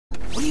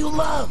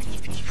love?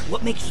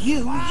 What makes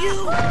you,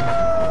 you?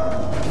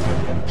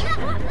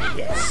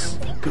 Yes.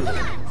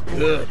 Good.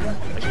 Good.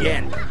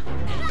 Again.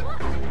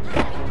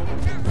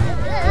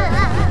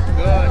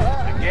 Good.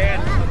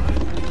 Again.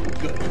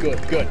 Good,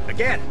 good, good.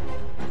 Again.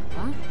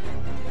 Huh?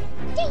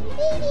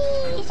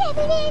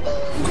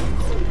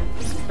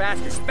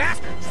 Faster,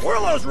 faster.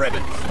 Swirl those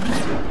ribbons.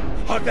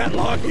 Hug that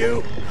log,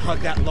 you. Hug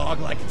that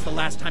log like it's the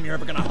last time you're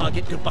ever gonna hug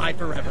it. Goodbye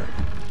forever.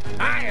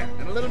 Higher,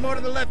 and a little more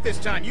to the left this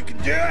time. You can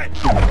do it.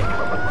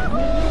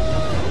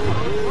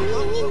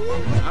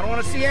 I don't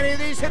want to see any of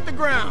these hit the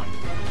ground.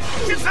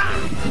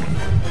 Shazam!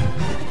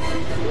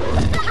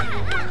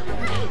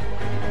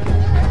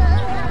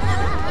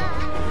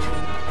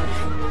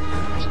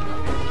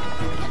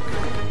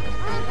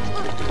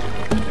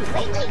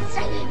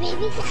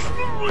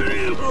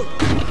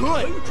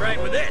 Good. Try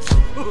it with this.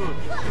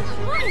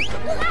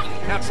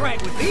 Now try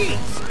it with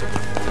these.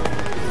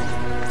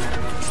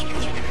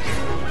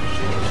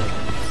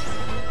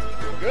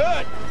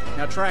 Good.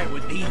 Now try it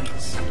with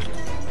these.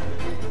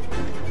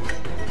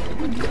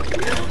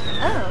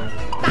 Oh.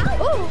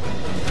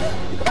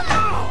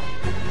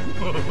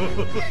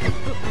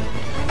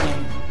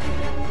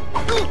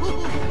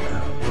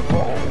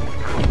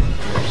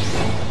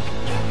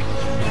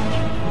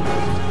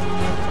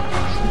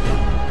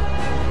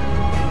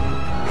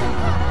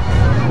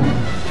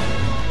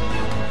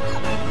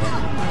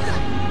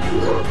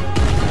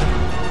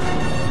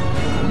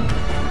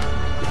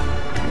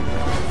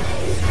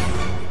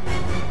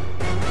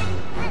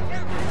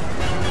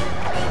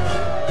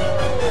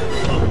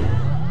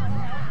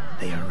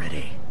 They are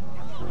ready.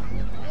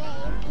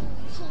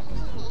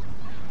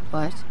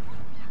 What?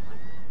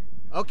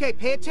 Okay,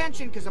 pay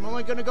attention, because I'm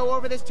only going to go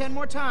over this 10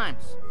 more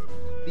times.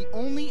 The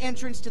only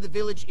entrance to the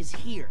village is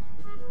here.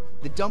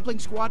 The Dumpling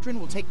Squadron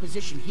will take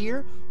position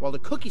here, while the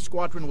Cookie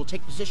Squadron will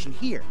take position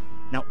here.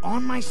 Now,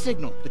 on my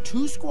signal, the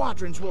two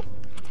squadrons will...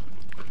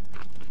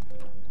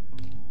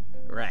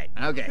 Right,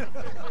 okay.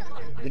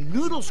 The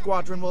Noodle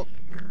Squadron will...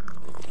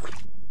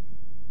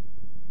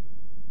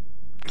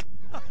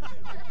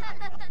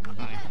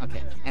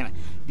 Okay, anyway.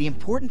 The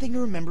important thing to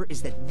remember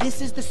is that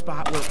this is the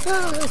spot where...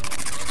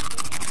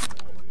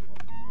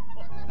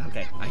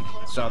 Okay,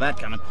 I saw that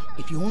coming.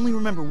 If you only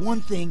remember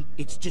one thing,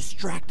 it's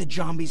distract the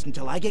zombies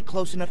until I get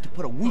close enough to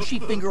put a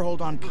whooshy finger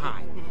hold on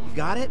Kai. You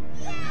got it?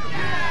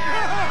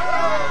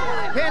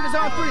 Panda's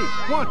on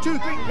 3. 1, 2, 3.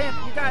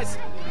 Panda, you guys,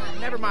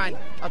 never mind.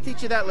 I'll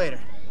teach you that later.